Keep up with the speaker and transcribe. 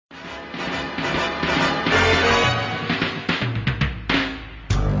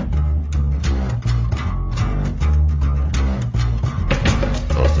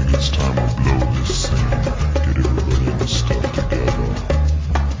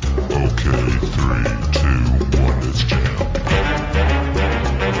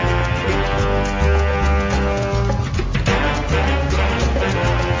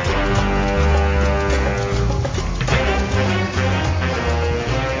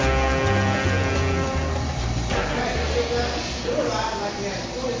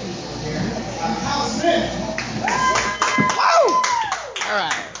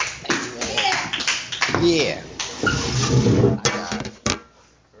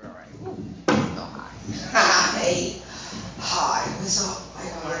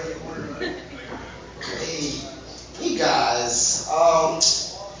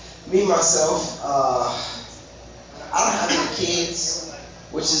myself. I don't have any kids,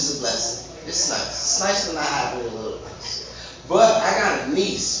 which is a blessing. It's nice. It's nice to not have any little ones. But I got a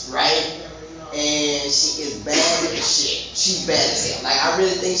niece, right? And she is bad as shit. She's bad as hell. Like, I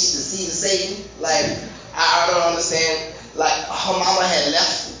really think she's the seed of Satan. Like, I don't understand. Like, her mama had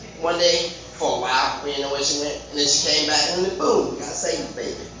left one day for a while. We didn't know where she went. And then she came back and then boom, we got Satan's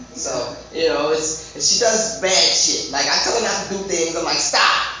baby. So, she does bad shit. Like, I tell her not to do things. I'm like,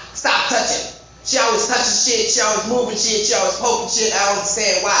 stop touching. She always touching shit. She always moving shit. She always poking shit. I don't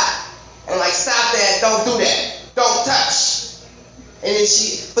understand why. And I'm like, stop that. Don't do that. Don't touch. And then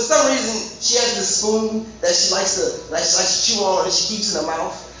for some reason, she has this spoon that she likes to chew on, and she keeps in her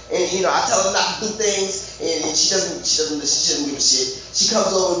mouth. And I tell her not to do things, and she doesn't give a shit. She comes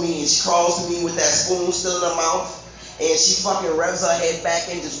over to me and she crawls to me with that spoon still in her mouth, and she fucking revs her head back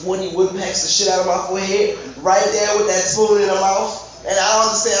and just woodpecks the shit out of my forehead right there with that spoon in her mouth. And I don't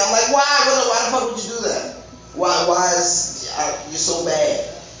understand. I'm like, why the fuck would you do that? Why is you're so bad?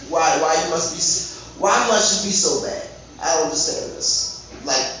 Why must you be so bad? I don't understand this.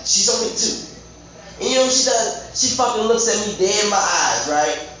 Like, she's only 2. And you know what she does? She fucking looks at me dead in my eyes,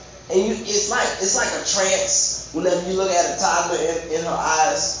 right? And it's like a trance whenever you look at a toddler in her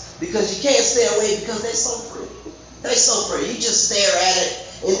eyes, because you can't stay away because they're so pretty. They're so pretty. You just stare at it,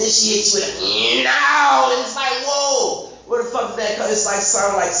 and then she hits you with a no, and it's like, whoa, where the fuck did that come? It's like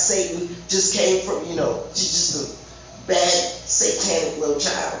sound like Satan just came from, she's just a bad satanic little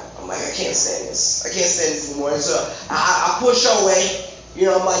child. I'm like, I can't stand this. I can't stand this anymore. And so I push her away.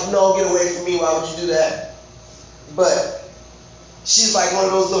 I'm like, no, get away from me. Why would you do that? But she's like one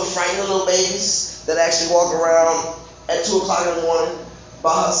of those little frightened little babies that actually walk around at 2 o'clock in the morning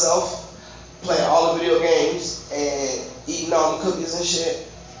by herself, playing all the video games and eating all the cookies and shit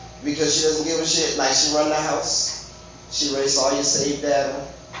because she doesn't give a shit. Like, she run the house. She erase all your saved data.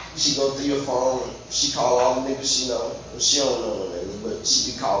 She go through your phone. She call all the niggas she know. Well, she don't know no niggas, but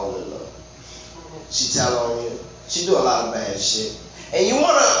she be calling them though. She tell on you. She do a lot of bad shit. And you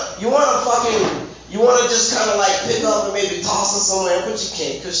wanna just kind of like pick up and maybe toss her somewhere, but you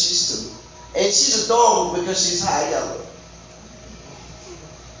can't because she's 2. And she's adorable because she's high yellow.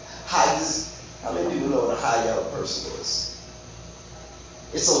 How many people know what a high yellow person is?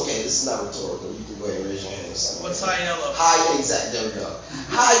 It's okay. This is not rhetorical. You can go ahead and raise your hand or something. What's high yellow? Exactly. There we go.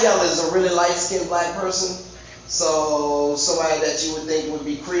 High yellow is a really light-skinned black person. So somebody that you would think would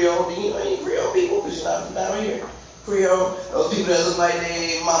be Creole. Do you know any Creole people? Because you're not from down here. Creole. Those people that look like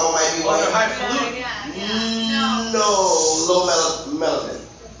their mama might be white. They're highfalutin. Yeah. No, low melanin.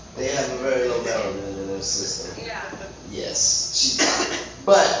 They have a very low melanin in their system. Yeah. Yes, she's black.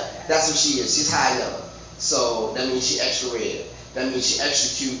 But that's what she is. She's high yellow. So that means she's extra red. That means she's extra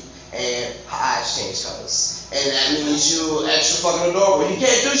cute, and her eyes change colors. And that means you extra fucking adorable. You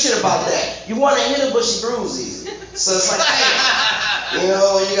can't do shit about that. You want to hit her, but she bruises easy. So it's like, damn.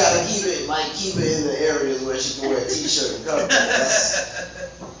 You gotta keep it in the areas where she can wear a t-shirt and cover.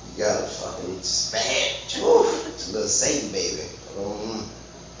 You gotta fucking just bad. Oof, it's a little Satan baby.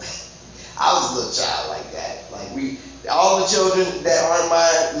 I was a little child like that. Like all the children that aren't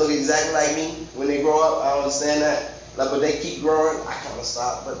mine look exactly like me when they grow up. I don't understand that. But they keep growing. I kind of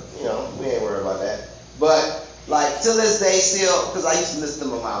stopped, but we ain't worried about that. But till this day, still, because I used to listen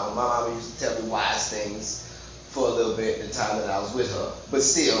to my mama. My mama used to tell me wise things for a little bit the time that I was with her. But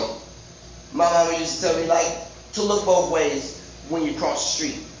still, my mama used to tell me to look both ways when you cross the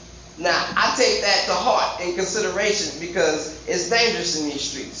street. Now I take that to heart in consideration because it's dangerous in these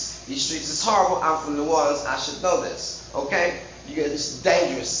streets. These streets is horrible. I'm from New Orleans. I should know this. Okay, it's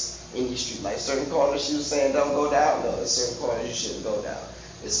dangerous in these streets. Like certain corners she was saying don't go down. No, there's certain corners you shouldn't go down,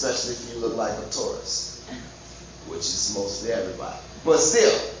 especially if you look like a tourist, which is mostly everybody. But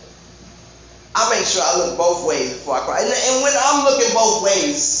still, I make sure I look both ways before I cry. And when I'm looking both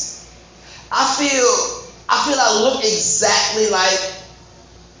ways, I feel I look exactly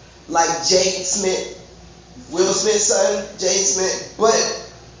like Jaden Smith, Will Smith's son, Jaden Smith, but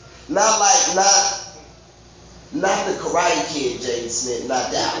not the Karate Kid Jaden Smith,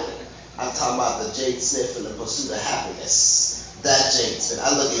 not that one. I'm talking about the Jaden Smith in The Pursuit of Happiness. That Jaden Smith.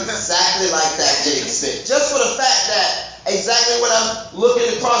 I look exactly like that Jaden Smith. Just for the fact that exactly when I'm looking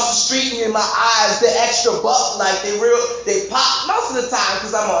across the street and in my eyes, they're extra buck, they pop most of the time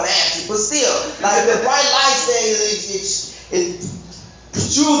because I'm on acid, but still, the bright lights there, it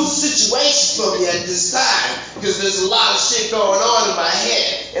protrudes the situation for me at this time because there's a lot of shit going on in my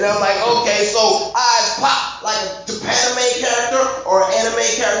head. And I'm like, okay, so eyes pop like a Japanime character or an anime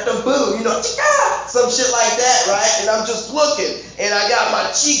character, boom, chika, some shit like that, right? And I'm just looking, and I got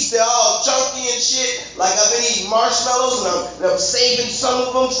my cheeks, they're all chunky and shit, like I've been eating marshmallows, and I'm saving some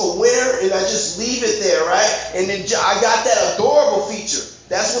of them for winter, and I just leave it there, right? And then I got that adorable feature.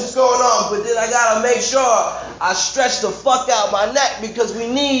 That's what's going on, but then I gotta make sure I stretch the fuck out my neck, because we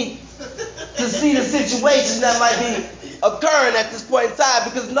need to see the situation that might be occurring at this point in time,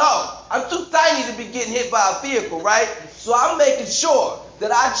 because no, I'm too tiny to be getting hit by a vehicle, right? So I'm making sure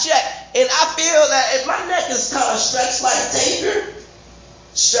that I check, and I feel that if my neck is kind of stretched like a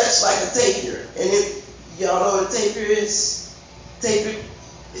tapir, and if y'all know what a tapir is,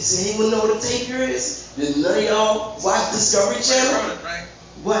 is anyone know what a tapir is? Did none of y'all watch Discovery Channel?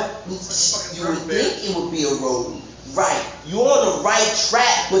 What? You would think it would be a rodent. Right. You're on the right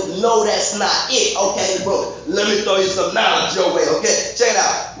track, but no, that's not it. Okay, bro, let me throw you some knowledge your way, okay? Check it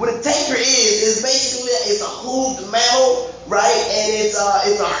out. What a tapir is basically, it's a hooved mammal, right? And it's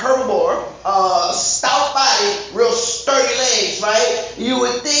a herbivore, stout body, real sturdy legs, right? You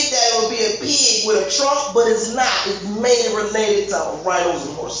would think that it would be a pig with a trunk, but it's not. It's mainly related to rhinos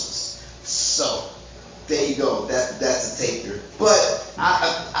and horses. So there you go. That's a tapir. But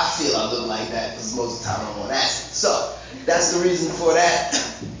I feel I look like that because most of the time I'm on acid. So that's the reason for that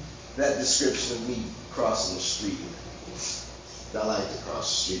description of me crossing the street. I like to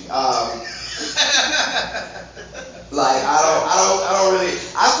cross the street. Like I don't really.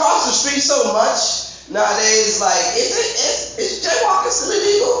 I cross the street so much nowadays. Like is jaywalking still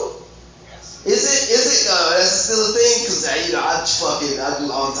illegal? Is it? That's still a thing? Because I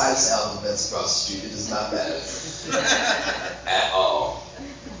do all types of alphabets across the street. It does not matter at all.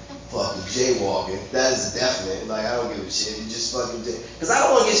 Fucking jaywalking. That is definite. Like I don't give a shit. You just fucking because I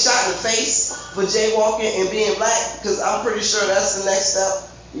don't want to get shot in the face for jaywalking and being black. Because I'm pretty sure that's the next step.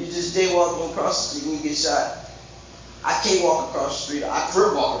 You just jaywalking across the street and you get shot. I can't walk across the street. I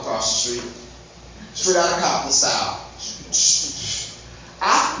crip walk across the street, straight out of Compton style.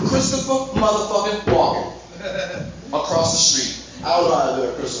 I Christopher motherfucking Walken across the street. I don't know how to do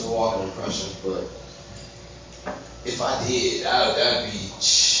a Christopher Walken impression, but if I did, that'd be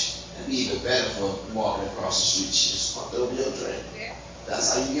even better for walking across the street. She just fucked over your drink. Yeah.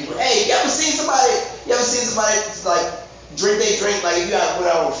 That's how you get. Hey, you ever seen somebody like drink they drink, like if you went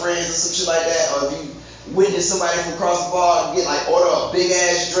out with friends or some shit like that, or if you witness somebody from across the bar and get like order a big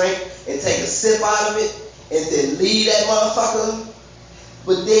ass drink and take a sip out of it and then leave that motherfucker,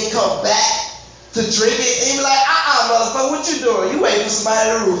 but then come back to drink it and be like, motherfucker, what you doing? You waiting for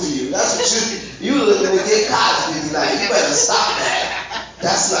somebody to root for you. That's what you looking to get Cosby tonight. You better stop that.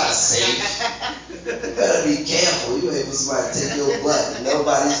 That's not safe. You better be careful. You waiting for somebody to take your butt and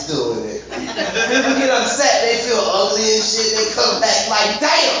nobody's doing it. People get upset, they feel ugly and shit, they come back like,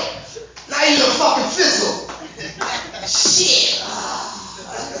 damn, now you done fucking fizzle. Shit.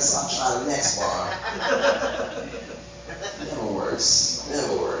 I guess I'll try the next bar. Never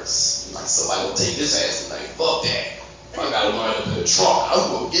works. Like somebody will take this ass tonight. Fuck that. If I gotta wind up in the trunk,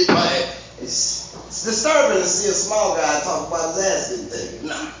 I'm gonna get my ass. It's disturbing to see a small guy talk about his ass getting taken.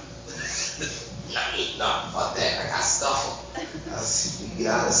 Nah, fuck that. I got stuff. You get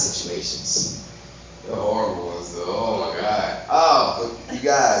out of situations. They're horrible ones though. Oh my god. Oh, but you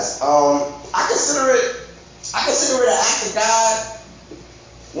guys, I consider it an act of God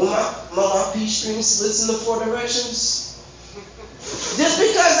when my pee stream splits into 4 directions. Just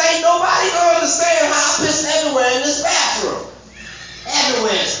because ain't nobody gonna understand how I piss everywhere in this bathroom.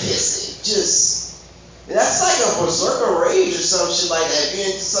 Everywhere is pissing. That's like a berserker rage or some shit like that. If you're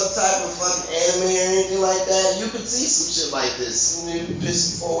into some type of fucking anime or anything like that, you could see some shit like this. And you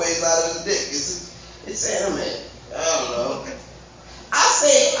piss 4 ways out of his dick. It's anime. I don't know. I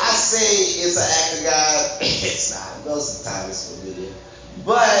say it's an act of God. It's not. Most of the time it's familiar.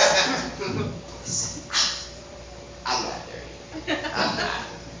 But I'm not there yet. I'm not.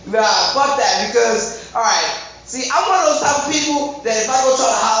 Nah, fuck that, because, alright, see, I'm one of those type of people that if I go try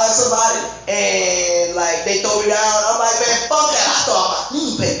to holler at somebody and, like, they throw me down, I'm like, man, fuck that, I throw out my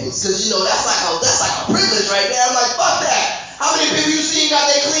clean papers, because, that's like a privilege right there. I'm like, fuck that. How many people you seen got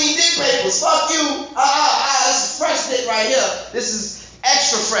their clean dick papers? Fuck you. This is fresh dick right here. This is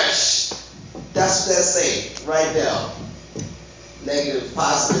extra fresh. That's what that's saying, right there. Negative,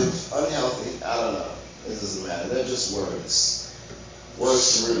 positive, unhealthy, I don't know. It doesn't matter. They're just words.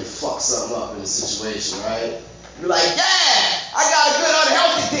 Words can really fuck something up in a situation, right? You're like, yeah, I got a good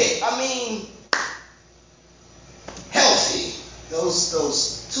unhealthy dick. I mean, healthy.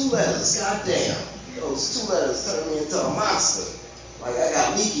 Those 2 letters, goddamn. Those 2 letters turn me into a monster. Like I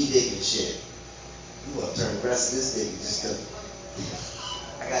got leaky dick and shit. You want to turn the rest of this dick just to...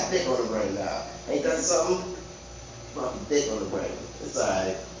 I got dick on the brain now. Ain't that something? Fucking dick on the brain. It's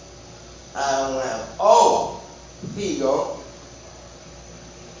alright. don't have. Oh, here you go.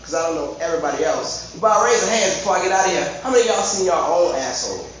 Because I don't know everybody else. But raise your hands before I get out of here. How many of y'all seen your own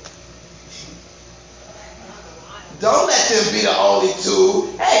asshole? Don't let them be the only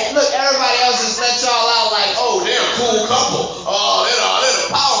two. Hey, look, everybody else just let y'all out like, oh, they're a cool couple. Oh, they're a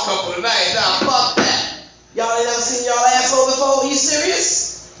power couple tonight. Nah, fuck that. Y'all ain't never seen y'all asshole before? Are you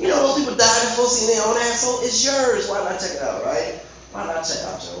serious? You know most people die before seeing their own asshole? It's yours. Why not check it out, right? Why not check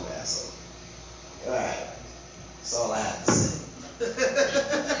out your own asshole? Alright. That's all I have to say.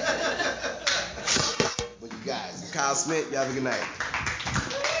 But you guys, Kyle Smith, you have a good night.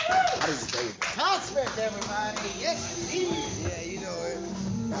 How does it take? Kyle Smith, everybody. Yes, indeed. Yeah, you know it.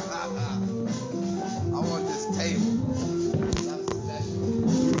 I want this table. That was special.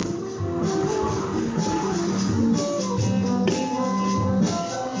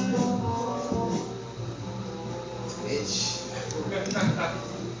 Bitch.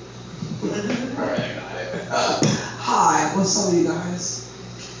 Alright. Hi, what's up, you guys?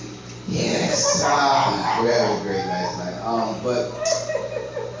 Yes. We're having a great night tonight. But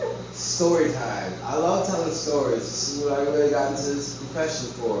story time. I love telling stories. This is what I really got into this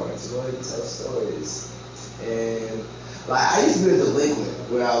profession for. To really tell stories. And like I used to be a delinquent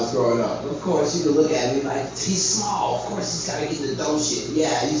when I was growing up. Of course, you can look at me like he's small. Of course, he's gotta get into dumb shit.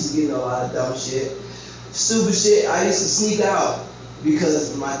 Yeah, I used to get into a lot of dumb shit, stupid shit. I used to sneak out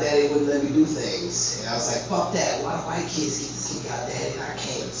because my daddy wouldn't let me do things, and I was like, "Fuck that! Why do white kids get to sneak out, daddy, and I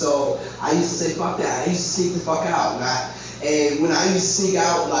can't?" So I used to say, "Fuck that!" I used to sneak the fuck out, and when I used to sneak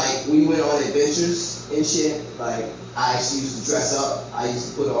out, like we went on adventures and shit. Like I actually used to dress up. I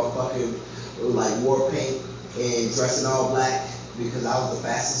used to put on fucking like war paint and dress in all black because I was the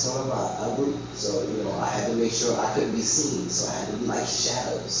fastest one of our group. So you know I had to make sure I couldn't be seen. So I had to be like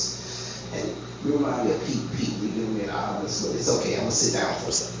shadows. And you remind me of Pete. Pete, you give me an honest look. It's okay. I'm gonna sit down for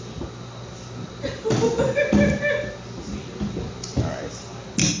a second. All right.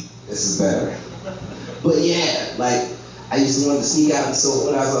 This is better. But yeah, like I used to want to sneak out, and so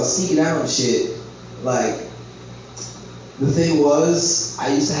when I was sneaking out and shit, like the thing was, I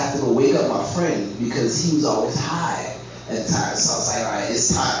used to have to go wake up my friend because he was always high at the time. So I was like, all right, it's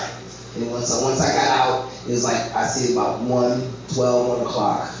time. And once I got out, it was like I see about 1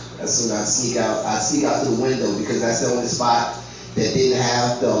 o'clock. As soon as I'd sneak out through the window because that's the only spot that didn't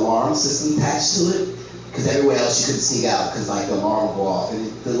have the alarm system attached to it. Because everywhere else you couldn't sneak out because like the alarm would go off.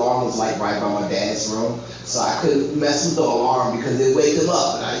 And the alarm was like right by my dad's room. So I couldn't mess with the alarm because it'd wake him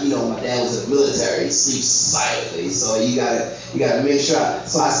up. And my dad was in the military. He sleeps silently. So you gotta make sure.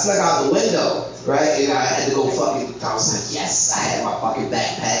 So I snuck out the window, right? And I had to go I was like, yes, I had my fucking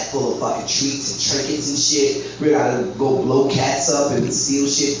backpack full of fucking treats and trinkets and shit. We gotta go blow cats up and steal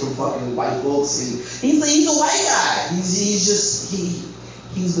shit from fucking white folks. And he's a white guy.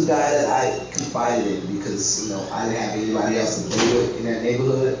 He's the guy that I confided in because, I didn't have anybody else to play with in that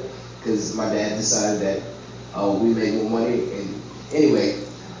neighborhood because my dad decided that we made more money. And anyway,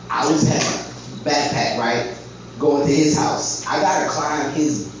 I was had a backpack, right? Going to his house. I gotta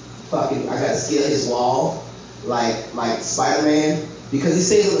scale his wall like Spider-Man because he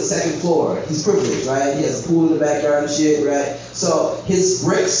stays on the second floor. He's privileged, right? He has a pool in the backyard and shit, right? So his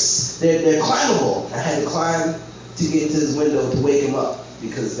bricks, they're climbable. I had to climb to get into his window to wake him up.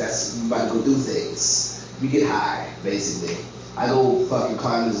 Because we about to go do things. We get high, basically. I go fucking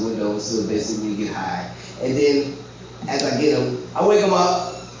climb his window, so basically we get high. And then, as I get him, I wake him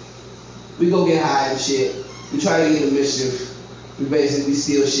up. We go get high and shit. We try to get into mischief. We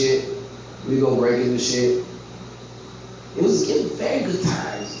steal shit. We go break into shit. It was very good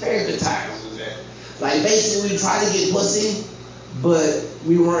times. Very good times. Like, basically, we tried to get pussy, but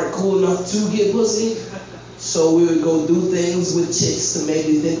we weren't cool enough to get pussy. So we would go do things with chicks to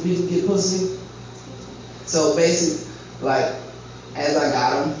maybe think we could get pussy. So basically, like, as I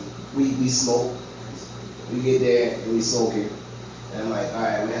got them, we smoke. We get there and we smoking. And I'm like, all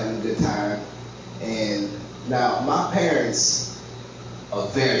right, we're having a good time. And now my parents are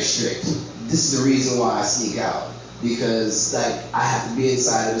very strict. This is the reason why I sneak out. Because like I have to be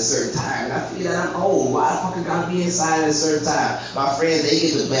inside at a certain time. And I figure that I'm old. Why the fuck I gotta be inside at a certain time? My friends, they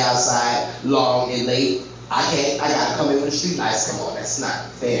get to play outside long and late. I can't. I gotta come in when the street lights come on. That's not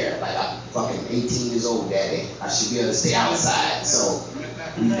fair. Like I'm fucking 18 years old, daddy. I should be able to stay outside. So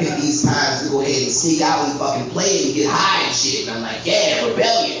we pick these times to go ahead and sneak out and fucking play and get high and shit. And I'm like, yeah,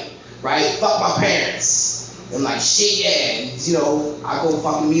 rebellion, right? Fuck my parents. I'm like, shit, yeah. And, I go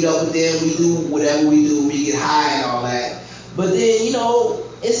fucking meet up with them. We do whatever we do. We get high and all that. But then,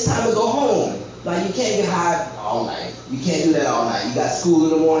 it's time to go home. Like you can't get high all night. You can't do that all night. You got school in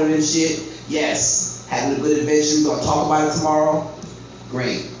the morning and shit. Yes. Having a good adventure. We're going to talk about it tomorrow.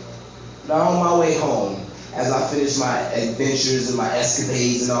 Great. Now on my way home, as I finished my adventures and my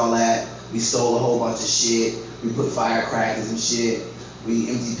escapades and all that, we stole a whole bunch of shit. We put firecrackers and shit. We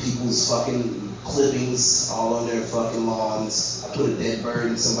emptied people's fucking clippings all on their fucking lawns. I put a dead bird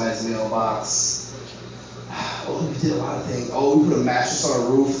in somebody's mailbox. Oh, we did a lot of things. Oh, we put a mattress on a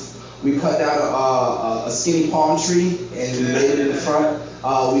roof. We cut down a skinny palm tree and we laid it in the front.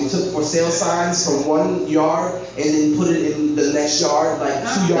 We took for sale signs from one yard and then put it in the next yard, like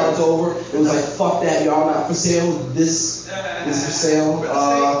 2 yards over. It was like, fuck that, y'all not for sale. This is for sale.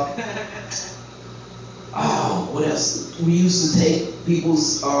 What else? We used to take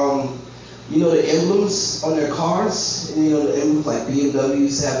people's, the emblems on their cars. And, the emblems like BMW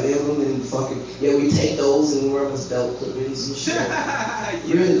used to have an emblem and fucking, we take those and wear those belt clippings and shit.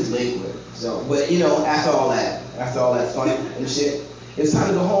 Really delinquent. So, but after all that fun and shit, it's time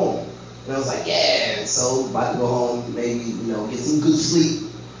to go home. And I was like, yeah, so about to go home, maybe, get some good sleep.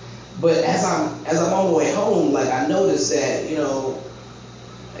 But as I'm on my way home, like I noticed that, they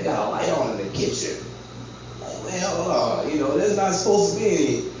got a light on in the kitchen. Like, well, hold on, there's not supposed to be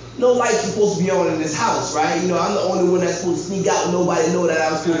any. No light's supposed to be on in this house, right? I'm the only one that's supposed to sneak out and nobody know that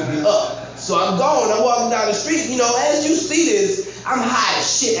I'm supposed to be up. So I'm gone, I'm walking down the street, as you see this, I'm high as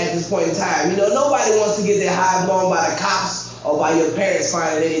shit at this point in time. Nobody wants to get their high blown by the cops or by your parents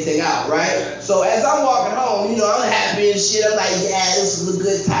finding anything out, right? So as I'm walking home, I'm happy and shit. I'm like, yeah, this is a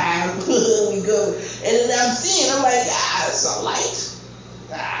good time. We good. And then I'm seeing, I'm like, that's a light.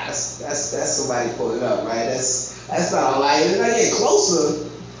 That's somebody pulling up, right? That's not a light. And then I get closer.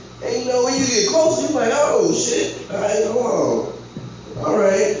 And when you get closer, you're like, oh shit. All right, hold on. All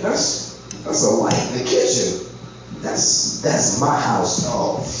right, that's a light in the kitchen. That's my house.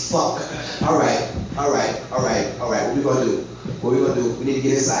 Oh fuck. All right. What we gonna do? We need to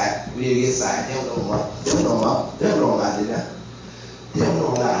get inside. They don't know I'm up. They don't know I'm out there. They don't know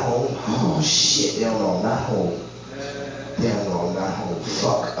I'm not home. Oh shit. They don't know I'm not home.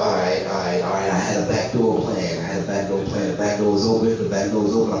 Fuck. All right. I had a backdoor plan. The back door was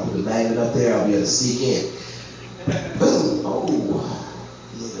open. I put the magnet up there. I'll be able to sneak in. Boom. Oh.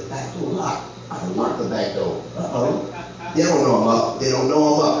 The back door locked. I unlocked the back door. They don't know I'm up. I'm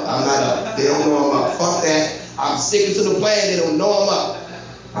not up. They don't know I'm up. Fuck that. I'm sticking to the plan. They don't know I'm up.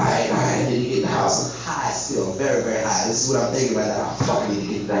 All right. I need to get in the house. I'm high still. Very, very high. This is what I'm thinking right now. Fuck, I need to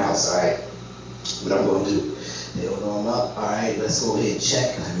get in the house. All right. What I'm going to do. They don't know I'm up. All right, let's go ahead and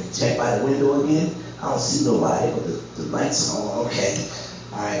check. Check by the window again. I don't see nobody, but the lights are on. Okay.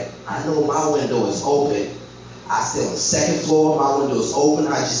 All right. I know my window is open. I stay on the second floor. My window is open.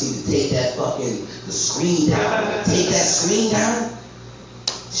 I just need to take the screen down. Take that screen down.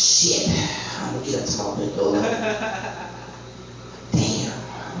 Shit. I'm gonna get up to my window. Damn.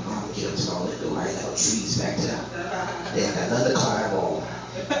 I'm gonna get up to my window. I ain't got no trees back there. They ain't got nothing to climb on.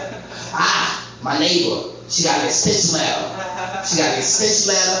 My neighbor. She got an extension ladder.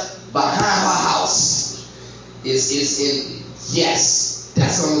 Behind her house. Yes,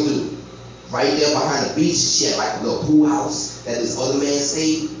 that's what I'm gonna do. Right there behind the beach, she had like a little pool house that this other man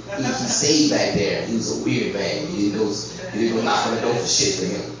stayed. He stayed back there. He was a weird man. You didn't go knock on the door for shit for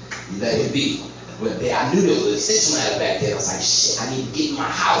him. You let him be. But I knew there was an extension ladder back there. I was like, shit, I need to get in my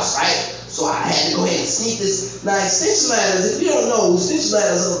house, right? So I had to go ahead and sneak this. Now extension ladders, if you don't know, extension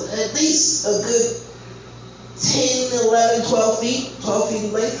ladders are at least a good 10, 11, 12 feet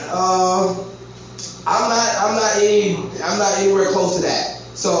in length. I'm not anywhere close to that.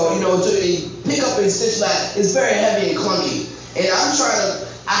 So, to pick up an extension ladder is very heavy and clunky. And I'm trying to,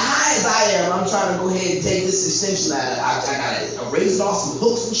 as high as I am, I'm trying to go ahead and take this extension ladder. I gotta erase it off some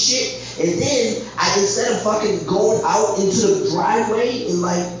hooks and shit. And then, instead of fucking going out into the driveway and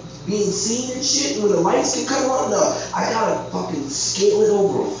like being seen and shit, when the lights can come on, no, I gotta fucking scale it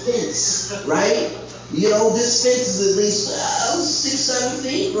over a fence, right? This fence is at least 6, 7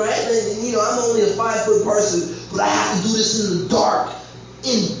 feet, right? And, I'm only a 5-foot person, but I have to do this in the dark,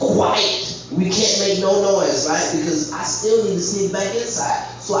 in quiet. We can't make no noise, right? Because I still need to sneak back inside.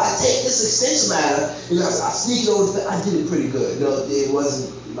 So I take this extension ladder, I sneak it over. I did it pretty good. It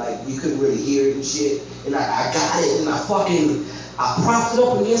wasn't like you couldn't really hear it and shit. And I got it, and I propped it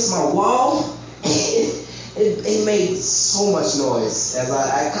up against my wall. It made so much noise as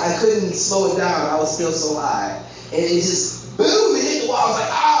I couldn't slow it down. I was still so high, and it just boom, it hit the wall. I was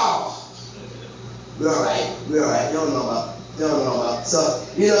like, oh, we're all right. You don't know about. So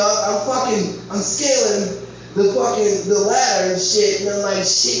I'm scaling the ladder and shit, and I'm like,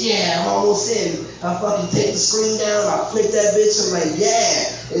 shit, yeah, I'm almost in. I fucking take the screen down, I flick that bitch, I'm like, yeah,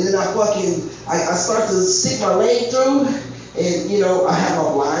 and then I start to stick my leg through. And, I have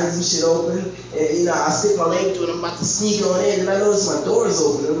my blinds and shit open. And, I stick my leg through it. I'm about to sneak on in. And I notice my door is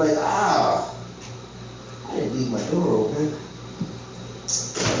open. I'm like, my door open.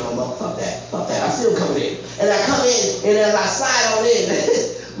 No, fuck that. I'm still coming in. And I come in, and as I slide on in,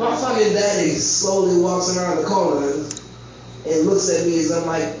 my fucking daddy slowly walks around the corner and looks at me as I'm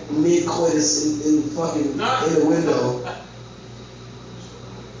like mid-coitus in the window.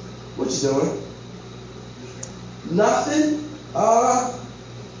 What you doing? Nothing?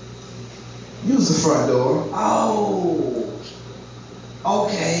 Use the front door. Oh.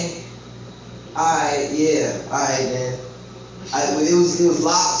 Okay. Alright then. It was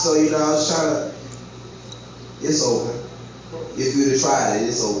locked, so I was trying to. It's open. If you'd have tried it,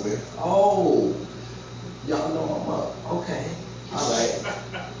 it's open. Oh, y'all know I'm up. Okay.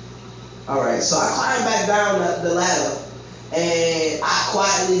 All right. So I climb back down the ladder, and I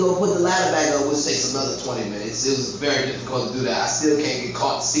quietly go put the ladder back up, which takes another 20 minutes. It was very difficult to do that. I still can't get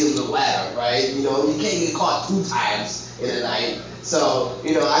caught stealing the ladder, right? You can't get caught 2 times in a night. So,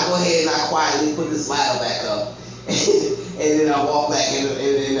 I go ahead and I quietly put this ladder back up. And then I walk back in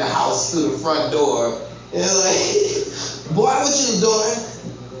the house through the front door. And like, boy, what you doing?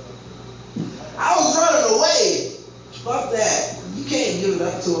 I was running away. Fuck that. You can't give it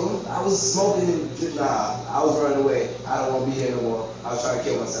up to him. I was smoking. I was running away. I don't want to be here no more. I was trying to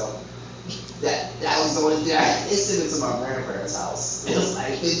kill myself. That was the only thing. They sent it to my grandparents' house. It was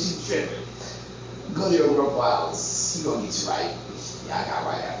like, bitch, you tripping. Go to your grandpa's house. He gonna get you right. Yeah, I got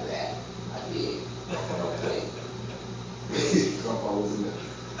right after that. I did. Okay. Grandpa was in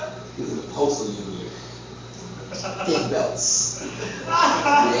the postal union. Thick belts.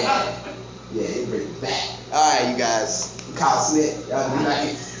 Yeah, they bring it back. Alright, you guys. Kyle Smith, y'all be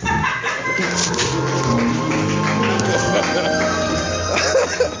nice.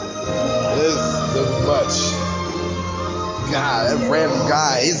 This is too much. God, that random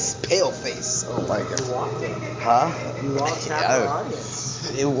guy, his pale face. Oh my God. You walked it. Huh? You walked half the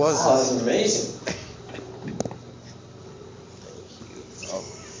audience. It was. Oh, that was amazing.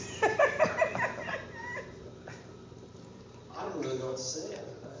 I don't really know what to say.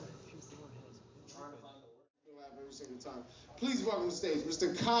 Every single time. Please welcome to the stage,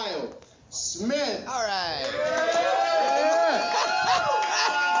 Mr. Kyle Smith. All right.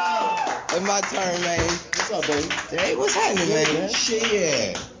 It's my turn, man. What's up, baby? Hey, what's happening, Good, man? man.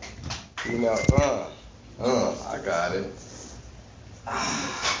 Shit. I got it.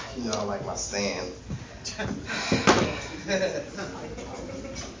 I like my stand. 20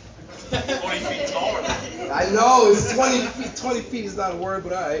 feet taller than you. I know, it's 20 feet. 20 feet is not a word,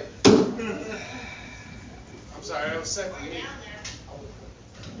 but all right. I'm sorry, I was set for me.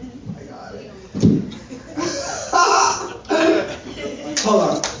 I got it. Hold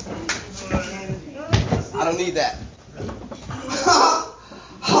on. I don't need that.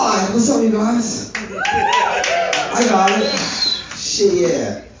 Hi, what's up, you guys? I got it. Shit,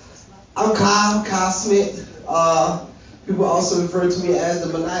 yeah. I'm Kyle Smith. People also refer to me as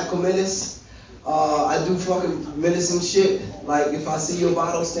the Maniacal Menace. I do fucking menacing shit. Like, if I see your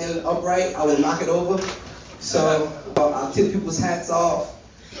bottle standing upright, I will knock it over. So, I tip people's hats off.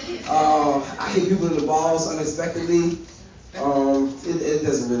 I hit people in the balls unexpectedly. It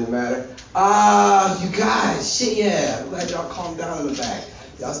doesn't really matter. You guys, shit, yeah. I'm glad y'all calmed down in the back.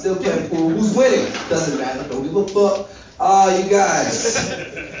 Y'all still playing pool. Who's winning? Doesn't matter. Don't give a fuck. You guys,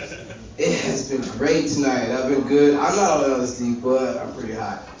 it has been great tonight. I've been good. I'm not on LSD, but I'm pretty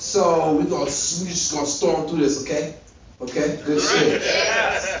hot. So we just gonna storm through this, okay? Okay? Good shit.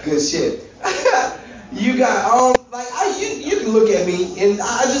 Good shit. You got you can look at me, and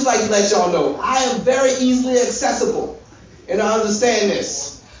I just like to let y'all know I am very easily accessible, and I understand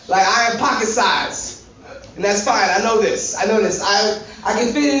this. Like, I am pocket size, and that's fine. I know this. I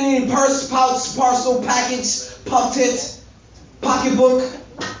can fit in any purse, pouch, parcel, package, puff tent, pocketbook,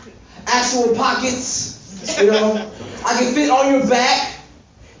 actual pockets. I can fit on your back,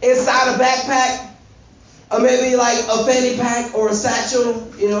 inside a backpack, or maybe like a fanny pack or a satchel.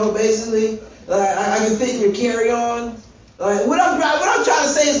 Basically. Like, I can fit in your carry-on. Like, what I'm trying to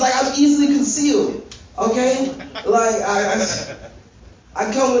say is, like, I'm easily concealed. Okay? Like,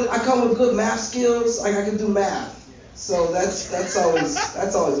 I come with good math skills. Like, I can do math. So that's always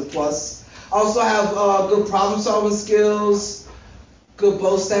a plus. I also have good problem-solving skills, good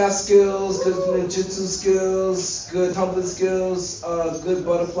bow staff skills, good ninjutsu skills, good humbling skills, good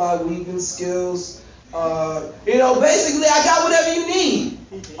butterfly weaving skills. Basically, I got whatever you need.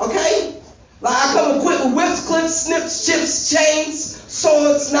 Okay? Like, I come equipped with whips, clips, snips, chips, chains,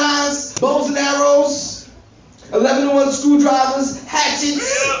 swords, knives, bows and arrows, 11-in-1 screwdrivers, hatchets,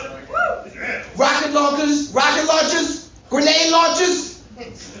 rocket launchers, grenade launchers,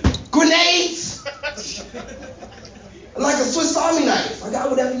 grenades, like a Swiss Army knife. I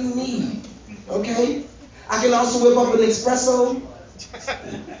got whatever you need. Okay? I can can also whip up an espresso.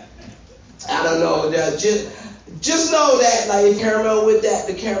 I don't know. Just know that, like, if caramel with that,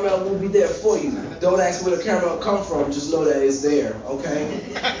 the caramel will be there for you. Don't ask where the caramel come from. Just know that it's there, okay?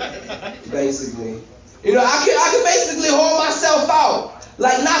 Basically. You know, I can basically hold myself out.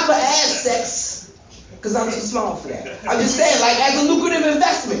 Like, not for ass sex, because I'm too small for that. I'm just saying, like, as a lucrative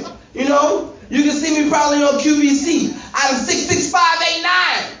investment. You know? You can see me probably on QVC. Out of 6'5",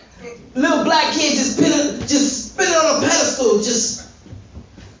 8'9". Little black kid just spinning on a pedestal, just...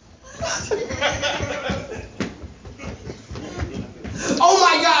 Oh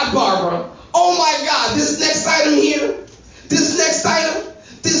my God, Barbara. Oh my God, this next item here, this next item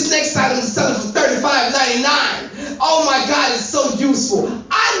is selling for $35.99. Oh my God, it's so useful.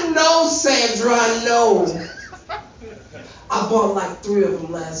 I know, Sandra, I know. I bought like 3 of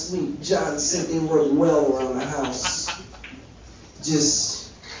them last week. John said they work well around the house.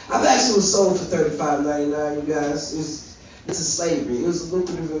 I've actually was sold for $35.99, you guys. It's a slavery. It was a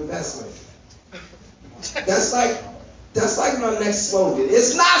lucrative investment. That's like my next slogan.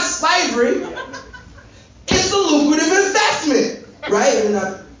 It's not slavery. It's a lucrative investment, right? And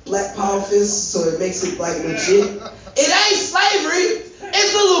I black power fist, so it makes it like legit. It ain't slavery.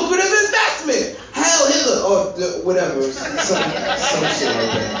 It's a lucrative investment. Hell, Hitler or whatever, some shit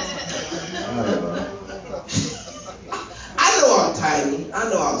like that. I don't know. I know I'm tiny. I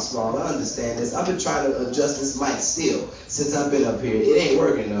know I'm small. I understand this. I've been trying to adjust this mic still since I've been up here. It ain't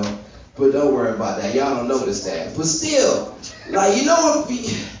working though. But don't worry about that. Y'all don't notice that. But still, like, you know what?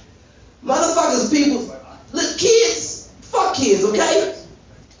 Motherfuckers, people, look, kids, fuck kids, okay?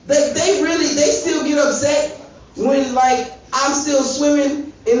 They still get upset when, like, I'm still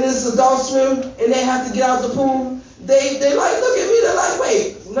swimming in this adult swim and they have to get out the pool. They like, look at me, they're like,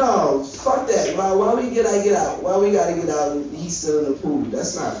 wait, no, fuck that. Why we gotta get out? Why we gotta get out and he's still in the pool?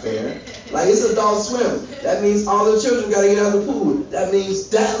 That's not fair. Like, it's adult swim. That means all the children gotta get out of the pool. That means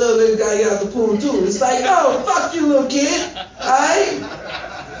that little nigga gotta get out of the pool too. It's like, no, fuck you, little kid. Alright?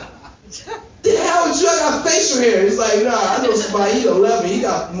 The hell with you? I got facial hair. He's like, nah, I know somebody, he's 11, he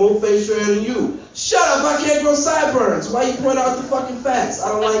got more facial hair than you. Shut up, I can't grow sideburns. Why you point out the fucking facts? I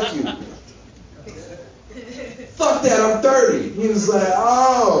don't like you. Fuck that, I'm 30. He was like,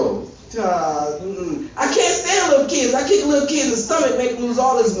 oh, I can't stand little kids. I kick a little kid in the stomach, make him lose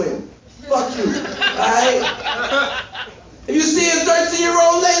all his wind. Fuck you, alright? Have you seen a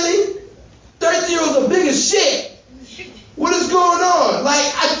 13-year-old lately? 13-year-olds are big as shit. What is going on?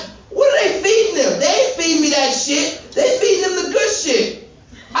 Like, what are they feeding them? They ain't feeding me that shit. They feeding them the good shit.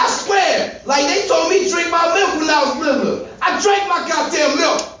 I swear. Like, they told me to drink my milk when I was little. I drank my goddamn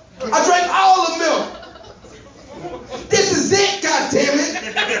milk. I drank all the milk. This is it,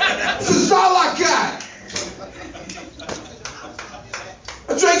 goddammit. This is all I got.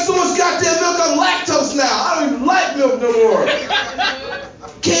 I drank so much goddamn milk, I'm lactose now. I don't even like milk no more.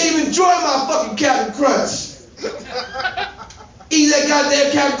 Can't even enjoy my fucking Captain Crunch. Eat that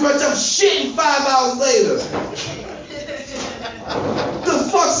goddamn Captain Crunch, I'm shitting 5 hours later. The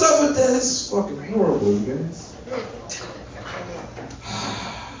fuck's up with that? This is fucking horrible, you guys.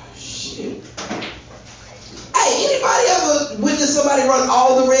 Shit. Hey, anybody ever witness somebody run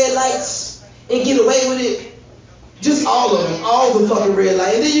all the red lights and get away with it? Just all of them, all the fucking red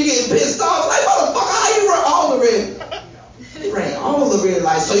lights. And then you get pissed off, like, motherfucker, how you run all the red? They ran all the red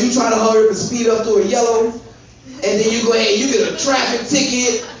lights. So you try to hurry up and speed up to a yellow, and then you go ahead, you get a traffic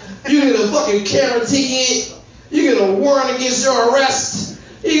ticket, you get a fucking camera ticket, you get a warrant against your arrest,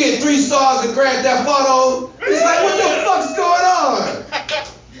 you get 3 stars and Grand Theft Auto. It's like, what the fuck's going on?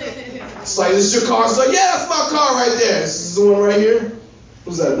 It's like, this is your car? It's like, yeah, that's my car right there. This is the one right here.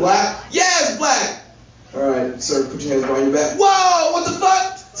 Was that black? Yeah, it's black. All right, sir, put your hands behind your back. Whoa, what the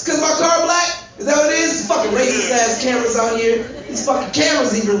fuck? It's because my car black? Is that what it is? These fucking racist ass cameras out here. These fucking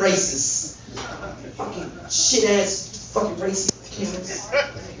cameras even racist. Fucking shit ass fucking racist cameras.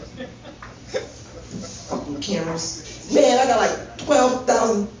 Fucking cameras. Man, I got like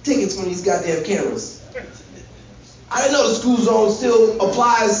 12,000 tickets from these goddamn cameras. I didn't know the school zone still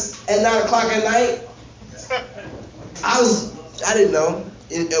applies at 9 o'clock at night. I didn't know.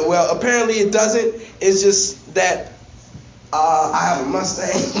 Well, apparently it doesn't. It's just that I have a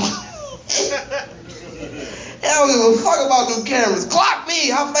Mustang. I don't give a fuck about them cameras. Clock me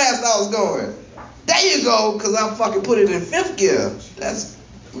how fast I was going. There you go, because I fucking put it in 5th gear.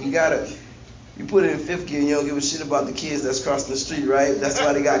 You put it in 5th gear and you don't give a shit about the kids that's crossing the street, right? That's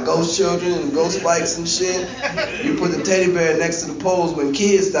why they got ghost children and ghost bikes and shit. You put the teddy bear next to the poles when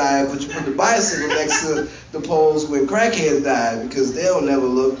kids die, but you put the bicycle next to the poles when crackheads die, because they'll never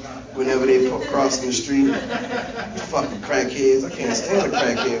look whenever they crossing the street. Fucking crackheads. I can't stand a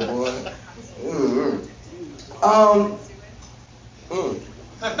crackhead, boy.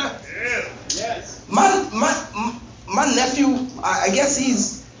 Yes. My nephew, I guess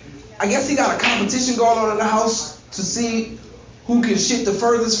he got a competition going on in the house to see who can shit the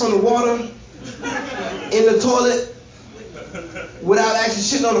furthest from the water in the toilet without actually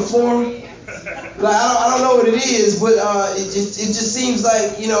shitting on the floor. Like I don't know what it is, but it just seems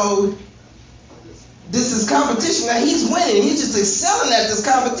like, you know, this is competition. Now he's winning. He's just excelling at this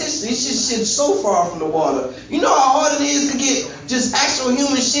competition. He's just shit so far from the water. You know how hard it is to get just actual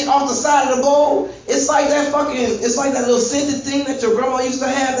human shit off the side of the bowl? It's like that little scented thing that your grandma used to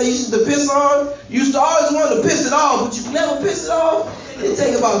have that you used to piss on. You used to always want to piss it off, but you could never piss it off. It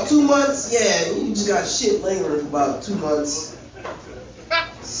take about 2 months. Yeah, you just got shit lingering for about 2 months.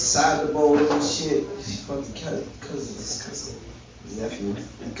 Side of the bowl and shit. Fucking cousin, nephew,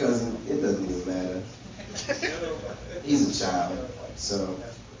 cousin. It doesn't even matter. He's a child, so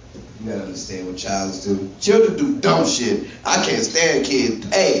you gotta understand what childs do. Children do dumb shit. I can't stand kids.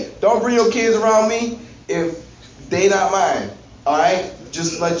 Hey, don't bring your kids around me if they not mine. All right?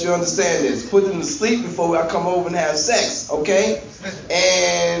 Just to let you understand this. Put them to sleep before I come over and have sex, okay?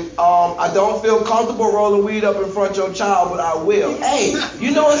 And I don't feel comfortable rolling weed up in front of your child, but I will. Hey,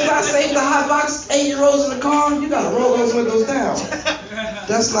 you know it's not safe to hotbox 8-year-olds in the car? You gotta roll those windows down.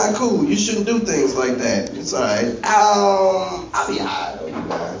 That's not cool. You shouldn't do things like that. It's alright. I'll be high though, you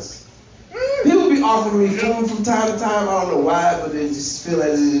guys. People be offering me food from time to time. I don't know why, but they just feel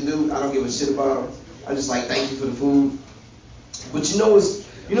like they do. I don't give a shit about them. I just like, thank you for the food. But you know what's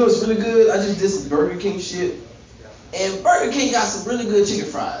really good? I just did some Burger King shit. And Burger King got some really good chicken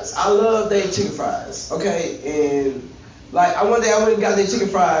fries. I love their chicken fries. Okay? And like one day I went and got their chicken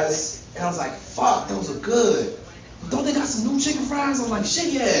fries and I was like, fuck, those are good. But don't they got some new chicken fries? I was like,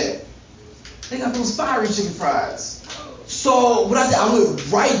 shit, yeah. They got those fiery chicken fries. So what I did, I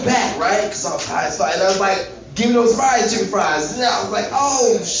went right back, right? Because I was tired. And I was like, give me those fried chicken fries. And I was like,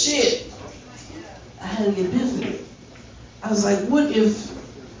 oh shit. I had an epiphany. I was like, what if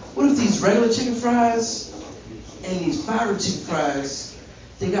these regular chicken fries and these fiery chicken fries,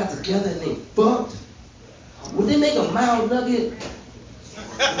 they got together and they fucked? Would they make a mild nugget?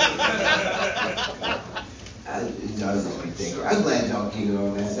 Y'all just be thinking. I'm glad y'all giggled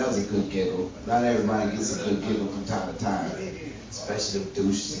on that. That was a good giggle. Not everybody gets a good giggle from time to time. Especially the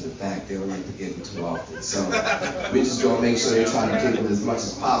douches in the back. They don't like to giggle too often. So we're just going to make sure they try to giggle as much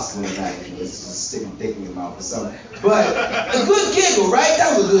as possible in the back. Let's just stick a dick in your mouth or something. But a good giggle, right?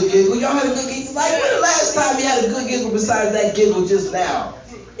 That was a good giggle. Y'all had a good giggle. Like, when the last time you had a good giggle besides that giggle just now?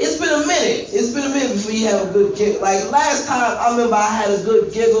 It's been a minute. It's been a minute before you had a good giggle. Like, last time I remember I had a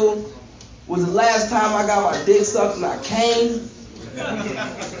good giggle was the last time I got my dick sucked and I came.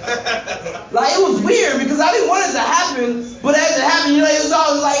 Like, it was weird because I didn't want it to happen, but as it happened, you know, it was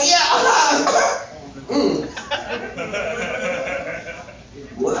always like, yeah.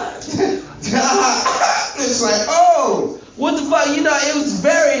 What? It's like, oh, what the fuck? You know, it was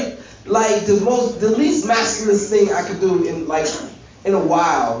very, like, the least masculine thing I could do in a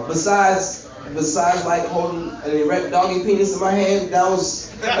while, besides like holding an erect doggy penis in my hand. That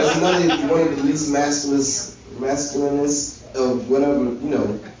was another one of the least masculinist of whatever, you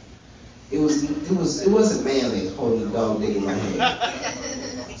know. It wasn't manly holding a dog dick in my hand.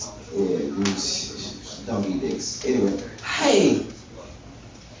 Yeah, it was doggy dicks. Anyway, hey,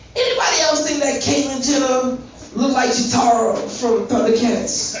 anybody else think that Caitlyn Jenner looked like Chitara from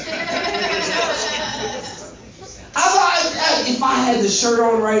Thundercats? If I had the shirt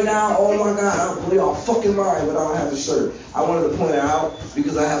on right now, oh my God, I'll blow y'all fucking mind, but I don't have the shirt. I wanted to point it out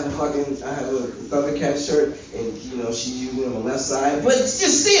because I have a Thundercat shirt, and you know she's usually on the left side. But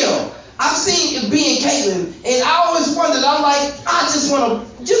just still, I've seen it being Caitlyn, and I always wondered. I'm like,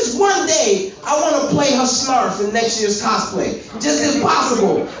 just one day, I want to play her Snarf in next year's cosplay. Just if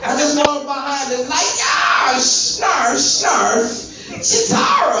possible. I just want her behind it, like, yeah, Snarf.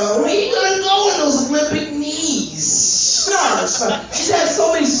 Chitara, where you gonna go in those Olympic knees? Snarf. She's had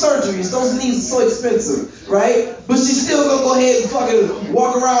so many surgeries. Those knees are so expensive, right? But she's still gonna go ahead and fucking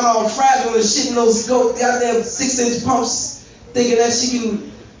walk around all fragile and shit in those goddamn 6-inch pumps, thinking that she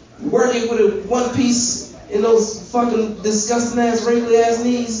can work it with a one piece in those fucking disgusting ass, wrinkly ass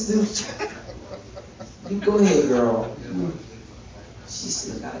knees. You go ahead, girl. She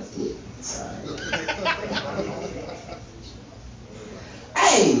still got a dick. Sorry.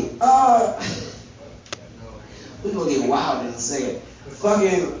 Hey, we're gonna get wild in a second.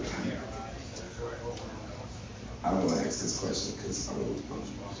 Fucking, I don't want to ask this question because I'm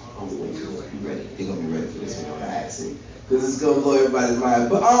waiting for you to be ready. They're gonna be ready for this when I ask it because it's gonna blow everybody's mind.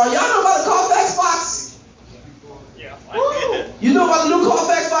 But y'all know about the Carfax box? Yeah. You know about the new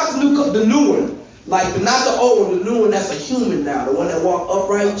Carfax box, the new one. Like, not the old one, the new one that's a human now. The one that walk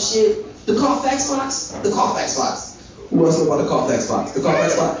upright and shit. The Carfax box? The Carfax box. Who else know about the Carfax box? The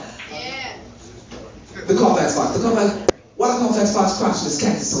Carfax box? Yeah. The Carfax box. The Carfax. Why the Carfax box crotch is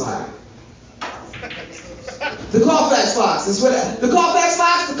cactus so high? The Carfax box is what. The Carfax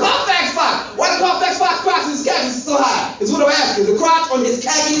box. The Carfax box. Why the Carfax box crotch is khakis so high? Is what I'm asking. The crotch on his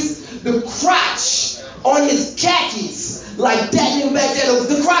khakis. The crotch on his khakis. Like that nigga back there.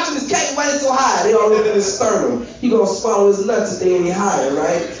 The crotch on his khakis. Why it's so high? They all over in his sternum. He gonna swallow his nuts if they any higher,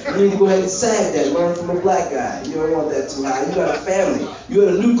 right? You need to go ahead and sag that. Learn from a black guy. You don't want that too high. You got a family. You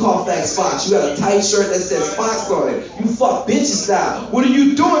got a new Carfax Fox. You got a tight shirt that says Fox on it. You fuck bitches now. What are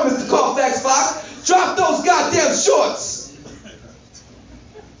you doing, Mr. Carfax Fox? Drop those goddamn shorts.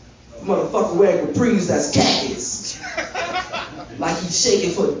 Motherfucker wearing capris that's khakis. Like he's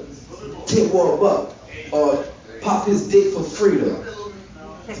shaking for 10 more bucks. Or pop his dick for freedom.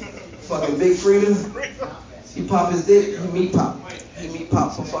 Fucking Big Freedom. He pop his dick, he meat pop. He meat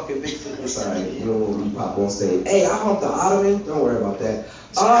pop for fucking Big Freedom. Sorry, you don't want meat pop on stage. Hey, I humped the ottoman. Don't worry about that.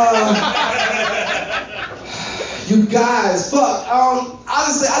 You guys, fuck.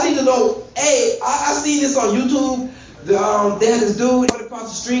 Honestly, I need to know. Hey, I seen this on YouTube. They had this dude across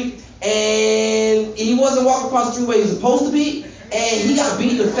the street, and he wasn't walking across the street where he was supposed to be, and he got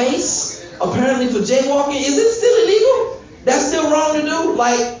beat in the face. Apparently for jaywalking. Is it still illegal? That's still wrong to do?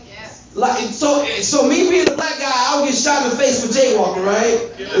 So me being a black guy, I'll get shot in the face for jaywalking, right?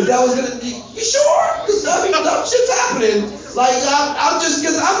 Is that what's gonna? You sure? Cause I mean, dumb shit's happening. Like I'm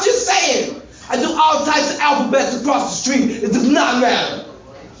just saying. I do all types of alphabets across the street. It does not matter.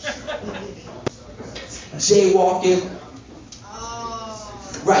 Jaywalking.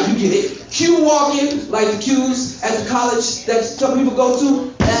 Right, you get it. Q walking, like the Q's at the college that some people go to.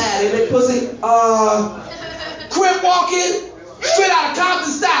 They make pussy. Crip walking, straight out of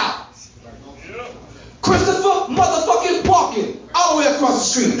Compton style. Christopher motherfucking walking, all the way across the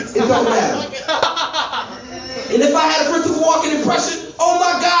street. It don't matter. And if I had a Christopher Walken impression, oh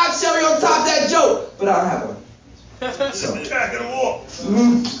my God, cherry on top that joke. But I don't have one. So.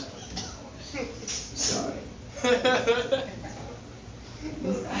 Sorry.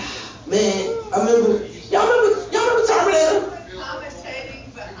 Man, y'all remember Terminator?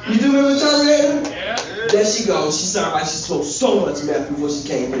 You do remember Terminator? Yeah. There she goes. She sounded like she smoked so much meth before she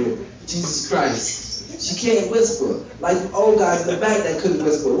came here. Jesus Christ. She can't whisper. Like the old guys in the back that couldn't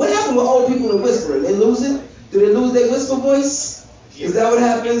whisper. What happened with old people in whispering? They lose it? Do they lose their whisper voice? Is that what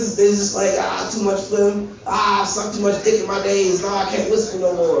happens? They're just like, too much phlegm. I sucked too much dick in my days. I can't whisper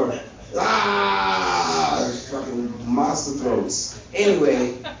no more. Fucking monster throats.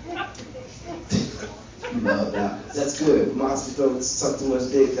 Anyway. Love that. That's good. Monster throats suck too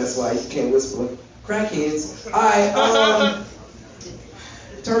much dick. That's why you can't whisper. Crackheads. Alright,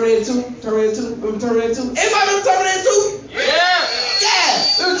 Terminator 2? Remember Terminator 2? Anybody remember Terminator 2?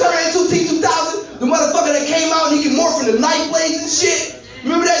 Yeah. Remember Terminator 2 T-2000? The motherfucker that came out and he could morph into knife blades and shit?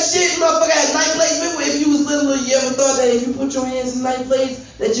 Remember that shit? The motherfucker had knife blades. Remember if you was little, you ever thought that if you put your hands in knife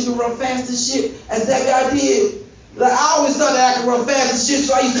blades that you could run fast as shit as that guy did? Like, I always thought that I could run fast as shit,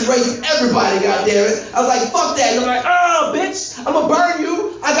 so I used to race everybody, goddammit. I was like, fuck that. And I'm like, bitch, I'm gonna burn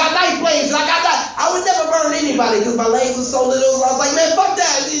you. I got knife blades, and I would never burn anybody because my legs were so little. So I was like, man, fuck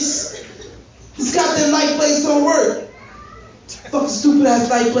that. These goddamn knife blades don't work. Fuck the stupid ass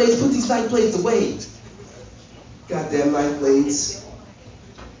knife blades. Put these knife blades away. Goddamn knife blades.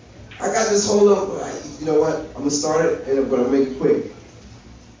 I got this whole up. You know what? I'm gonna start it, and I'm gonna make it quick.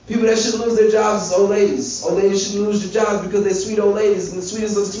 People that shouldn't lose their jobs is old ladies. Old ladies shouldn't lose their jobs because they're sweet old ladies. And the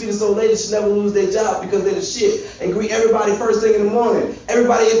sweetest of the sweetest old ladies should never lose their job because they're the shit. And greet everybody first thing in the morning.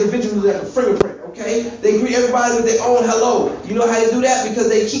 Everybody individually like a fingerprint, okay? They greet everybody with their own hello. You know how they do that? Because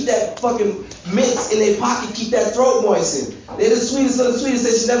they keep that fucking mints in their pocket, keep that throat moistened. They're the sweetest of the sweetest.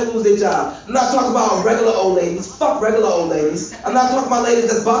 They should never lose their job. I'm not talking about regular old ladies. Fuck regular old ladies. I'm not talking about ladies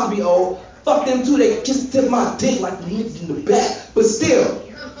that's about to be old. Fuck them too. They kiss the tip of my dick like the niggas in the back. But still.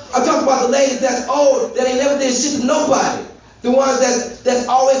 I'm talking about the ladies that's old, that ain't never did shit to nobody. The ones that's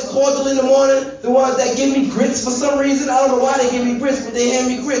always cordial in the morning. The ones that give me grits for some reason. I don't know why they give me grits, but they hand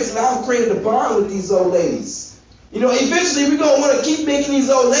me grits. And I've created a bond with these old ladies. You know, eventually we're going to want to keep making these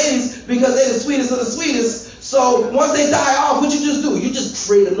old ladies because they're the sweetest of the sweetest. So once they die off, what you just do? You just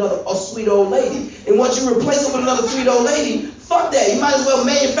create a sweet old lady. And once you replace it with another sweet old lady, fuck that. You might as well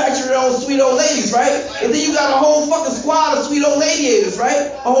manufacture your own sweet old ladies, right? And then you got a whole fucking squad of sweet old ladiators,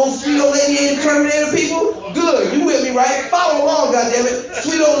 right? A whole sweet old ladiator Terminator people. Good. You with me, right? Follow along, goddammit.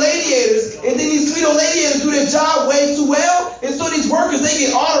 Sweet old ladiators. And then these sweet old ladiators do their job way too well. And so these workers, they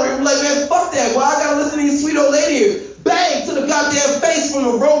get honorary. We're like, man, fuck that. Well, I gotta listen to these sweet old ladiators. Bang to the goddamn face from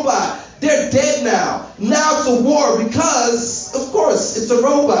a robot. They're dead now. Now it's a war because, of course, it's a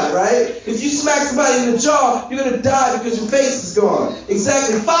robot, right? If you smack somebody in the jaw, you're gonna die because your face is gone.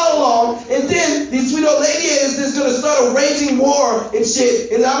 Exactly. Follow along, and then these sweet old lady is gonna start a raging war and shit,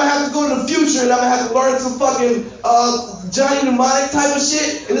 and I'm gonna have to go to the future, and I'm gonna have to learn some fucking Johnny Mnemonic type of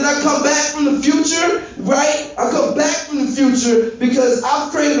shit, and then I come back from the future, right? I come back from the future because I've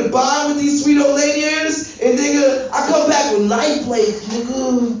created a bond with these sweet old lady ears, and nigga, I come back with knife blades,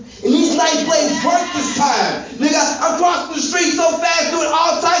 nigga. And these knife blades work this time. Nigga, I'm crossing the street so fast doing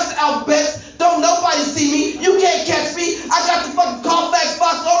all types of alphabets. Don't nobody see me. You can't catch me. I got the fucking Carfax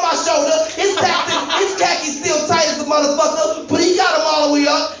box on my shoulder. His khaki still tight as a motherfucker, but he got them all the way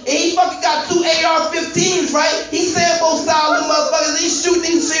up. And he fucking got 2 AR-15s, right? He's Sambo style them motherfuckers. He's shooting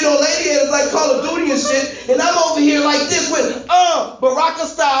these shit old lady heads like Call of Duty and shit. And I'm over here like this with, Baraka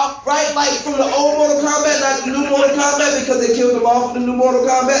style, right? Like from the old Mortal Kombat, not the new Mortal Kombat because they killed them off in the new Mortal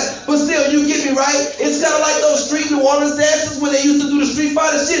Kombat. But still, you get me, right? It's kind of like those street New Orleans dances when they used to do the Street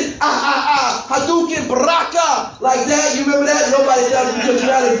Fighter shit. Hadouken, Baraka, like that. You remember that? Nobody does it because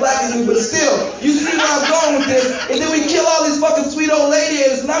you're not as black as me, but still, you see where I'm going with this. And then we kill all these fucking sweet old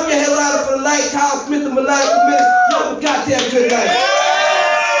ladies, and I'm your headliner for the night, Kyle Smith, the Maniacal Menace. You have a goddamn good night.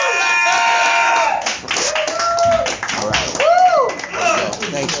 All right.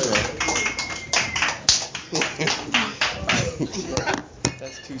 Thanks, man.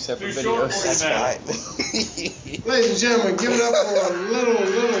 That's 2 separate videos. That's fine. Ladies and gentlemen, give it up for Little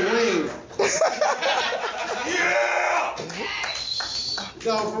Wayne. Yeah!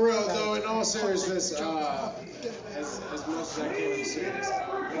 No, for real though, in all seriousness, as much as I can be serious.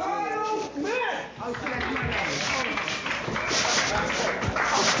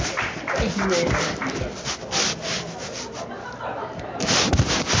 Thank you, man.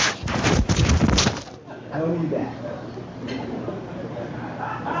 I don't need that.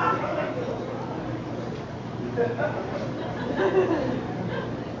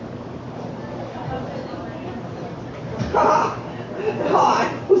 Hi,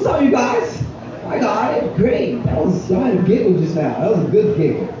 what's up, you guys? I got it. Great. Y'all had a giggle just now. That was a good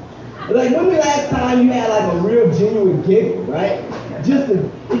giggle. Like, when was the last time you had like a real genuine giggle, right? It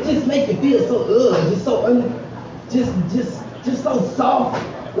just makes you feel so just so just so soft.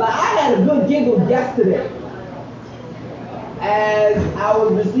 Like, I had a good giggle yesterday as I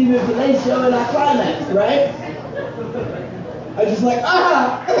was receiving fellatio and I climaxed, right? I was just like,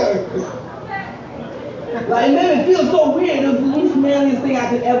 Like, it made me feel so weird. It was the least manliest thing I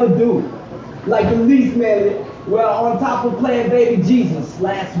could ever do. Like, the least manly. Well, on top of playing Baby Jesus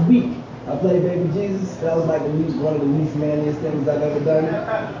last week, I played Baby Jesus. That was like one of the least manliest things I've ever done.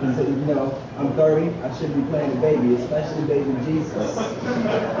 Because, you know, I'm 30. I shouldn't be playing a baby, especially Baby Jesus.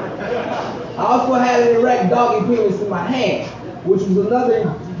 I also had an erect doggy penis in my hand, which was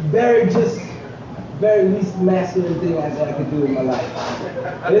another very least masculine thing I could do in my life.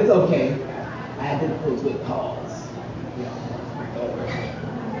 But it's okay. I did it for a good cause.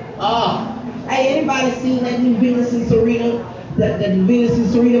 Hey, anybody seen that new Venus and Serena? That Venus and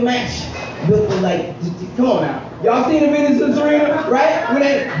Serena match? Come on now. Y'all seen the Venus and Serena, right? When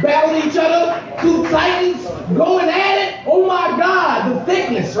they battle each other, 2 titans going at it? Oh my God, the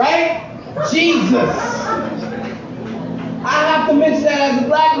thickness, right? Jesus. I have to mention that as a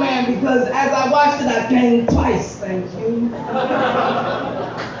black man because as I watched it, I came twice. Thank you.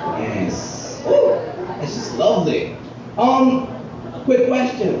 Yes. Ooh, it's just lovely. Quick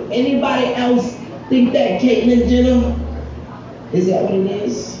question. Anybody else think that Caitlyn Jenner, is that what it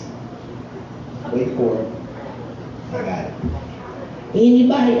is? Wait for it. I got it.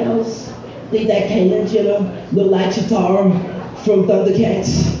 Anybody else think that Caitlyn Jenner look like Chitara from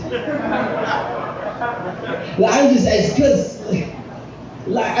Thundercats? I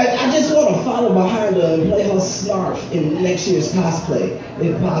just want to follow behind her and play her snarf in next year's cosplay,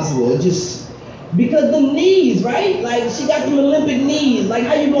 if possible. Because the knees, right? Like, she got them Olympic knees. Like,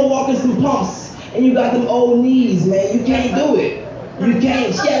 how you gonna walk in some pumps and you got them old knees, man? You can't do it. You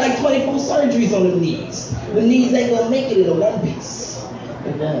can't. She had like 24 surgeries on the knees. The knees ain't gonna make it in a one piece.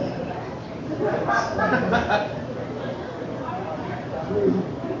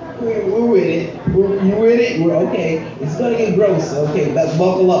 We're with it. You with it? We're okay. It's gonna get gross. Okay, let's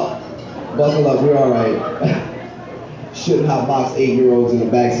buckle up. Buckle up. We're all right. Shouldn't hotbox 8-year-olds in the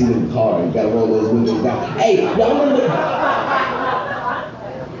backseat of the car. You gotta roll those windows down. Hey, y'all remember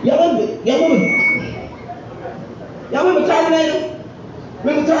Terminator?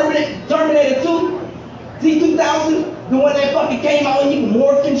 Remember Terminator 2? T-2000? The one that fucking came out and he could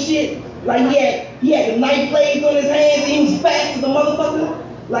morph and shit? Like, he had the knife blades on his hands and he was fast as a motherfucker?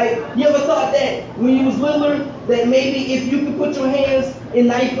 Like, you ever thought that when you was littler, that maybe if you could put your hands in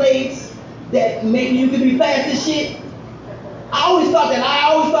knife blades, that maybe you could be fast as shit? I always thought that.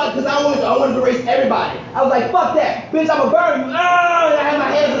 Because I wanted to race everybody. I was like, fuck that. Bitch, I'm a burn you. And I have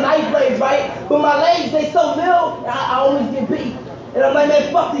my hands in knife blades, right? But my legs, they so little, I always get beat. And I'm like,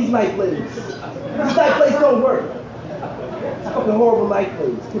 man, fuck these knife blades. These knife blades don't work. It's fucking horrible knife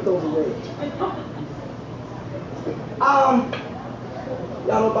blades. Put those away.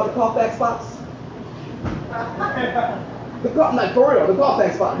 Y'all know about the Carfax box? Like for real, the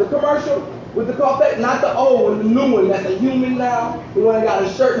Carfax box. The commercial with the Carfax, not the old one, the new one that's a human now. The one that got a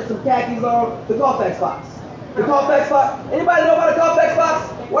shirt and some khakis on. The Carfax box. The Carfax box. Anybody know about the Carfax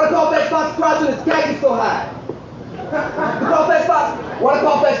box? Why the Carfax box crouching his khakis so high? The Carfax box. Why the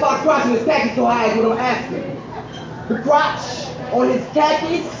Carfax box crouching his khakis so high is what I'm asking. The crotch on his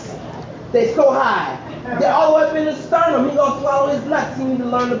khakis, they so high. They're all the way up in the sternum. He gonna swallow his nuts. He need to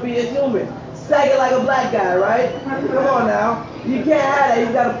learn to be a human. Sagging like a black guy, right? Come on now. You can't have that.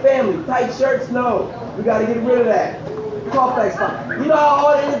 You got a family. Tight shirts, no. We gotta get rid of that. Carfax box. You know how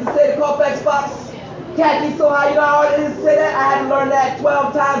hard it is to say the Carfax box? Khaki so high, you know how hard it is to say that? I had to learn that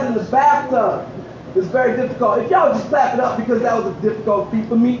 12 times in the bathtub. It's very difficult. If y'all just clap it up because that was a difficult feat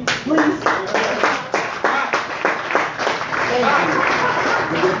for me, please. Thank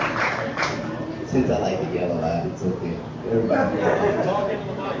you. Since I like the yellow eye, it's okay. Everybody.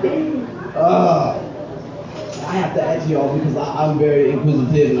 I have to ask y'all because I'm very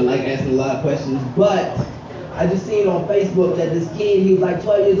inquisitive and I like asking a lot of questions. But I just seen on Facebook that this kid, he was like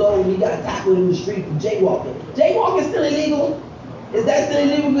 12 years old, and he got tackled in the street for jaywalking. Jaywalking still illegal? Is that still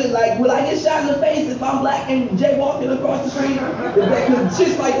illegal? Like, will I get shot in the face if I'm black and jaywalking across the street? Because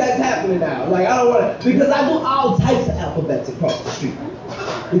shit like that's happening now. Like, I don't want to, because I do all types of alphabets across the street.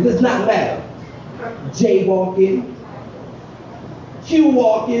 It does not matter. Jaywalking, Q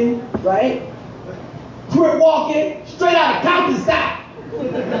walking, right? Crip walking, straight out of Compton style.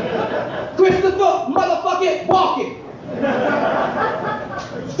 Christopher motherfucking walking.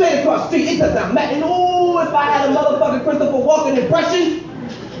 Straight across the street, it does not matter. And ooh, if I had a motherfucking Christopher Walken impression,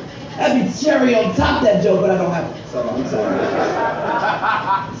 that'd be cherry on top of that joke, but I don't have it. So I'm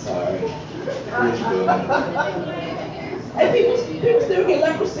sorry. Hey, people still get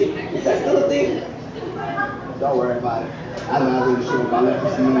leprosy. Is that still a thing? Don't worry about it. I'm not really sure about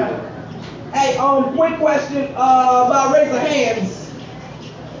leprosy either. Hey, quick question about raise of hands.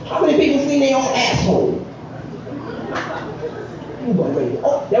 How many people seen their own asshole?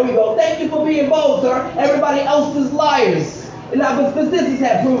 Oh, there we go. Thank you for being bold, sir. Everybody else is liars. And now, but statistics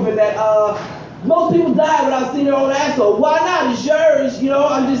have proven that most people die without seeing their own asshole. Why not? It's yours, you know,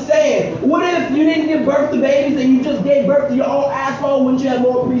 I'm just saying. What if you didn't give birth to babies and you just gave birth to your own asshole? Wouldn't you have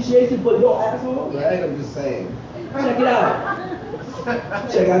more appreciation for your asshole? Right, I'm just saying. Check it out.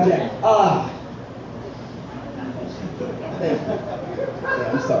 Check out Jack. Thank you.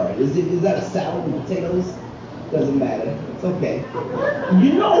 Yeah, I'm sorry. Is that a salad with potatoes? Doesn't matter. It's okay.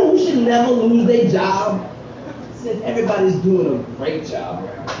 You know who should never lose their job? Since everybody's doing a great job,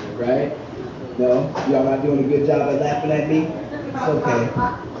 right? No? Y'all not doing a good job at laughing at me? It's okay.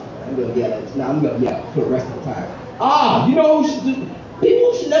 I'm gonna yell at you. No, I'm gonna yell for the rest of the time. You know who should do?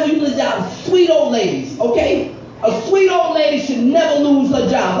 People who should never lose their job, sweet old ladies, okay? A sweet old lady should never lose her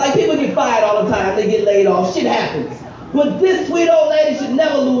job. Like people get fired all the time, they get laid off, shit happens. But this sweet old lady should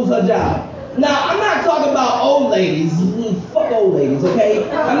never lose her job. Now, I'm not talking about old ladies. Fuck old ladies, okay?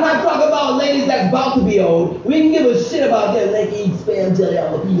 I'm not talking about ladies that's about to be old. We can give a shit about them. They can eat spam jelly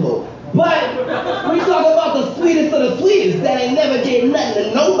out of a pee hole. But we talk about the sweetest of the sweetest that ain't never did nothing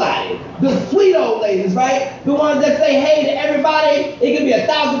to nobody. The sweet old ladies, right? The ones that say hey to everybody. It can be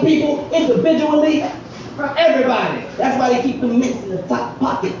 1,000 people individually. Everybody. That's why they keep the mints in the top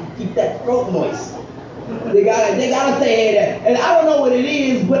pocket. Keep that throat moist. They gotta say hey that. And I don't know what it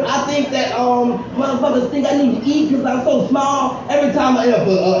is, but I think that motherfuckers think I need to eat because I'm so small. Every time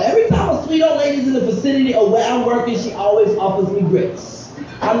a sweet old lady's in the vicinity of where I'm working, she always offers me grits.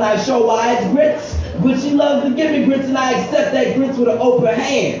 I'm not sure why it's grits, but she loves to give me grits and I accept that grits with an open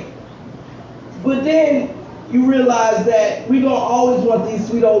hand. But then you realize that we gonna always want these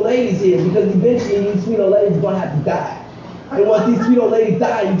sweet old ladies here because eventually these sweet old ladies are gonna have to die. And once these sweet old ladies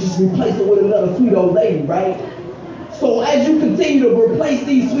die, you just replace it with another sweet old lady, right? So as you continue to replace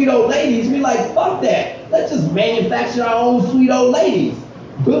these sweet old ladies, we like, fuck that. Let's just manufacture our own sweet old ladies.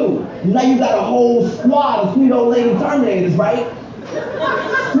 Boom. Now you got a whole squad of sweet old lady terminators, right?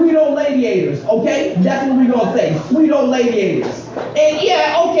 Sweet old ladiators, okay? That's what we're gonna say. Sweet old ladiators. And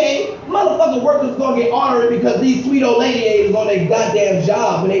yeah, okay, motherfucking workers gonna get honored because these sweet old ladiators on their goddamn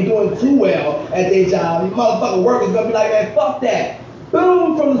job and they doing too well at their job. These motherfucking workers gonna be like, man, fuck that.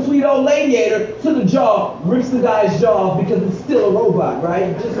 Boom, from the sweet old ladiator to the jaw, rips the guy's jaw because it's still a robot,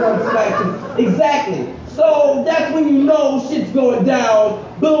 right? Just one smack. Exactly. So that's when you know shit's going down.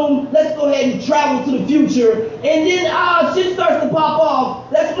 Boom, let's go ahead and travel to the future. And then shit starts to pop off.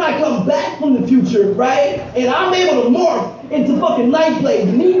 That's when I come back from the future, right? And I'm able to morph into fucking night plays.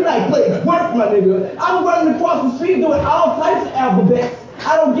 And these night plays work, my nigga. I'm running across the street doing all types of alphabets.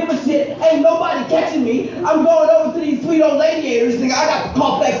 I don't give a shit. Ain't nobody catching me. I'm going over to these sweet old ladiators. Nigga, I got the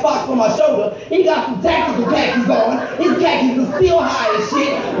Carfax box on my shoulder. He got some tactical khakis on. His khakis are still high as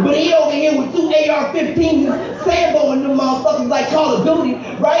shit. But he over here with 2 AR-15s, Samboing them motherfuckers like Call of Duty,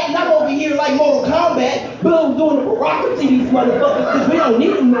 right? And I'm over here like Mortal Kombat. Boom, doing the bureaucracy to these motherfuckers because we don't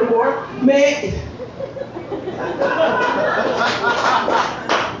need them no more. Man.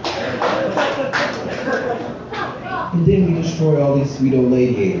 And then we destroy all these sweet old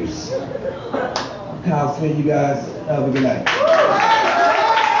ladiators. Kyle Smith, you guys, have a good night.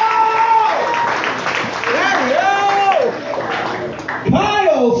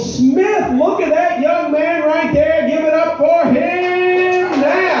 Kyle Smith, look at that young man right there. Give it up for him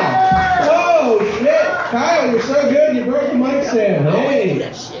now. Oh, shit. Kyle, you're so good. You broke the mic stand. Hey,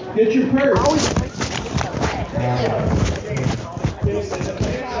 get your purse.